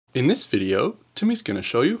In this video, Timmy's going to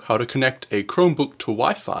show you how to connect a Chromebook to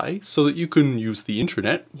Wi-Fi so that you can use the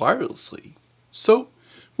internet wirelessly. So,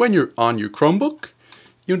 when you're on your Chromebook,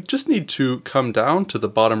 you just need to come down to the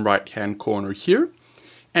bottom right hand corner here,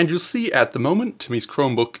 and you'll see at the moment Timmy's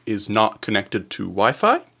Chromebook is not connected to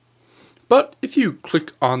Wi-Fi. But if you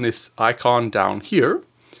click on this icon down here,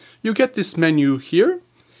 you'll get this menu here,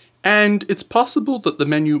 and it's possible that the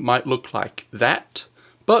menu might look like that,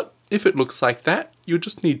 but if it looks like that, you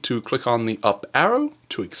just need to click on the up arrow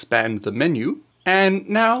to expand the menu, and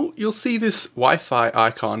now you'll see this Wi-Fi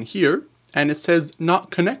icon here, and it says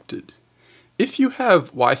not connected. If you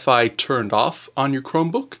have Wi-Fi turned off on your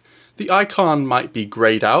Chromebook, the icon might be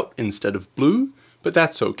grayed out instead of blue, but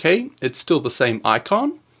that's okay, it's still the same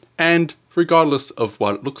icon, and regardless of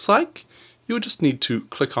what it looks like, you'll just need to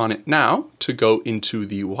click on it now to go into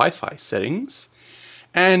the Wi-Fi settings,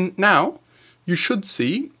 and now you should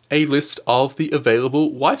see a list of the available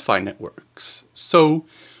Wi-Fi networks. So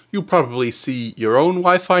you'll probably see your own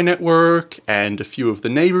Wi-Fi network and a few of the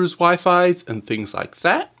neighbors' Wi-Fis and things like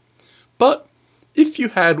that. But if you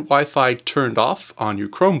had Wi-Fi turned off on your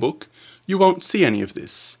Chromebook, you won't see any of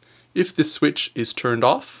this. If this switch is turned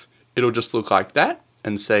off, it'll just look like that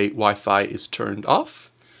and say Wi-Fi is turned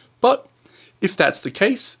off. But if that's the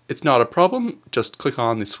case, it's not a problem. Just click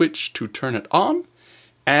on the switch to turn it on,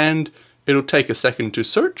 and it'll take a second to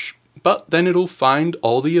search, but then it'll find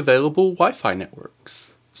all the available Wi-Fi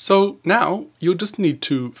networks. So now you'll just need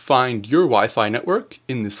to find your Wi-Fi network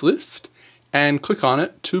in this list and click on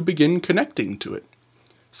it to begin connecting to it.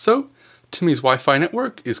 So Timmy's Wi-Fi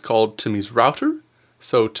network is called Timmy's router,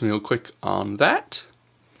 so Timmy will click on that.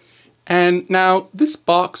 And now this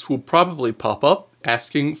box will probably pop up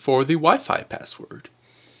asking for the Wi-Fi password.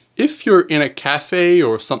 If you're in a cafe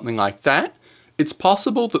or something like that, it's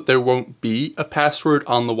possible that there won't be a password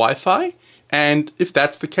on the Wi-Fi, and if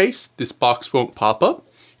that's the case, this box won't pop up,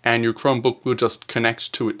 and your Chromebook will just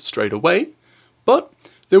connect to it straight away. But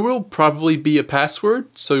there will probably be a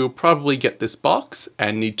password, so you'll probably get this box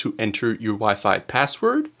and need to enter your Wi-Fi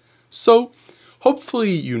password. So hopefully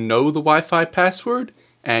you know the Wi-Fi password,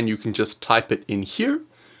 and you can just type it in here.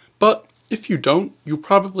 But if you don't, you'll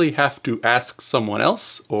probably have to ask someone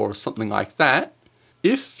else or something like that.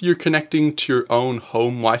 If you're connecting to your own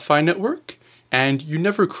home Wi-Fi network and you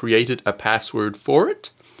never created a password for it,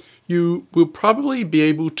 you will probably be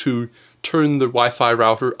able to turn the Wi-Fi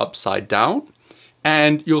router upside down,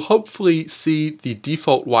 and you'll hopefully see the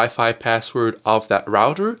default Wi-Fi password of that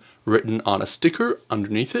router written on a sticker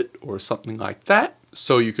underneath it or something like that,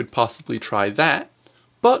 so you could possibly try that.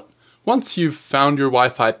 But once you've found your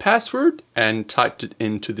Wi-Fi password and typed it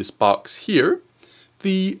into this box here,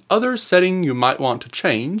 the other setting you might want to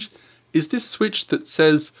change is this switch that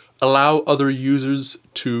says allow other users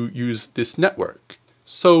to use this network.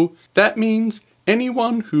 So that means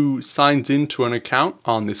anyone who signs into an account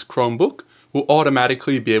on this Chromebook will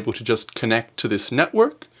automatically be able to just connect to this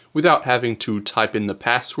network without having to type in the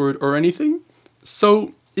password or anything.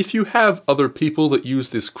 So if you have other people that use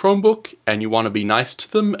this Chromebook and you want to be nice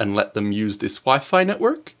to them and let them use this Wi-Fi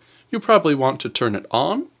network, you'll probably want to turn it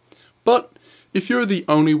on. But if you're the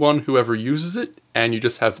only one who ever uses it and you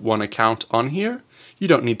just have one account on here, you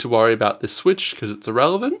don't need to worry about this switch because it's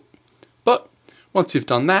irrelevant. But once you've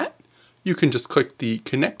done that, you can just click the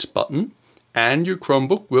connect button and your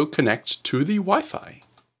Chromebook will connect to the Wi-Fi.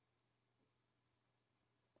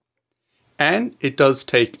 And it does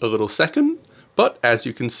take a little second, but as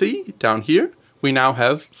you can see down here, we now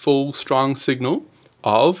have full strong signal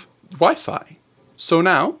of Wi-Fi. So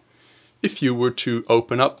now, if you were to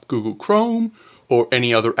open up Google Chrome or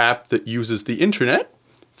any other app that uses the internet,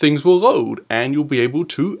 things will load and you'll be able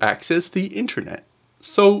to access the internet.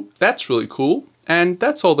 So that's really cool, and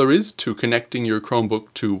that's all there is to connecting your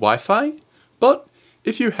Chromebook to Wi-Fi. But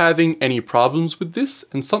if you're having any problems with this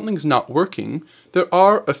and something's not working, there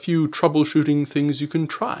are a few troubleshooting things you can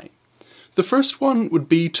try. The first one would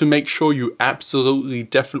be to make sure you absolutely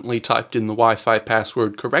definitely typed in the Wi-Fi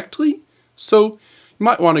password correctly. So you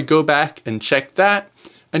might want to go back and check that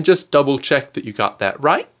and just double check that you got that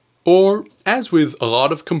right. Or, as with a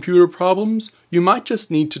lot of computer problems, you might just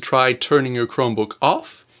need to try turning your Chromebook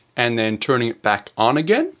off and then turning it back on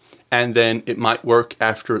again, and then it might work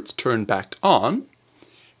after it's turned back on.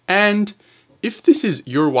 And if this is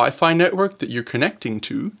your Wi-Fi network that you're connecting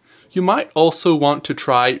to, you might also want to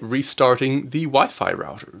try restarting the Wi-Fi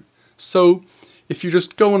router. So if you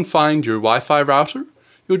just go and find your Wi-Fi router,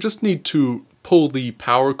 you'll just need to pull the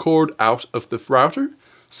power cord out of the router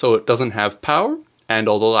so it doesn't have power and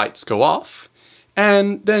all the lights go off,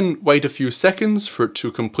 and then wait a few seconds for it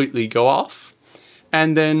to completely go off,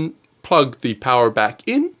 and then plug the power back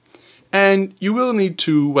in and you will need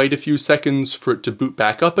to wait a few seconds for it to boot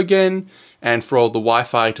back up again and for all the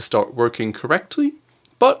Wi-Fi to start working correctly.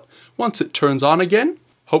 But once it turns on again,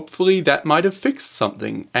 hopefully that might have fixed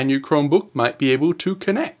something and your Chromebook might be able to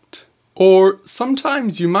connect. Or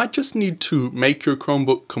sometimes you might just need to make your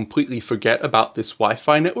Chromebook completely forget about this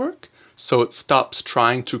Wi-Fi network so it stops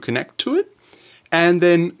trying to connect to it, and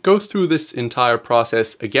then go through this entire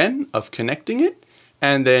process again of connecting it,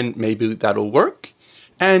 and then maybe that'll work.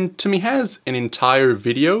 And Timmy has an entire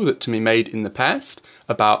video that Timmy made in the past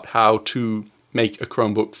about how to make a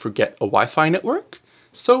Chromebook forget a Wi-Fi network.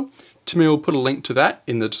 So Timmy will put a link to that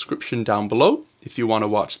in the description down below if you want to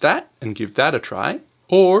watch that and give that a try.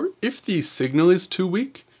 Or if the signal is too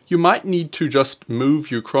weak, you might need to just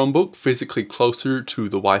move your Chromebook physically closer to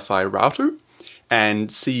the Wi-Fi router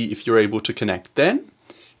and see if you're able to connect then.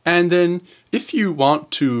 And then if you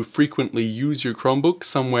want to frequently use your Chromebook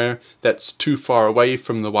somewhere that's too far away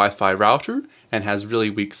from the Wi-Fi router and has really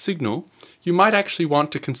weak signal, you might actually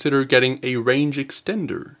want to consider getting a range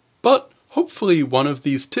extender. But hopefully one of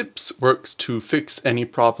these tips works to fix any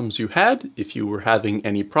problems you had if you were having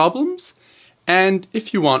any problems. And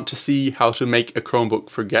if you want to see how to make a Chromebook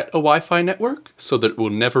forget a Wi-Fi network so that it will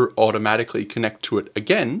never automatically connect to it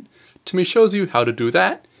again, Timmy shows you how to do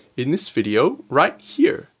that in this video right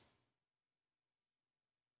here.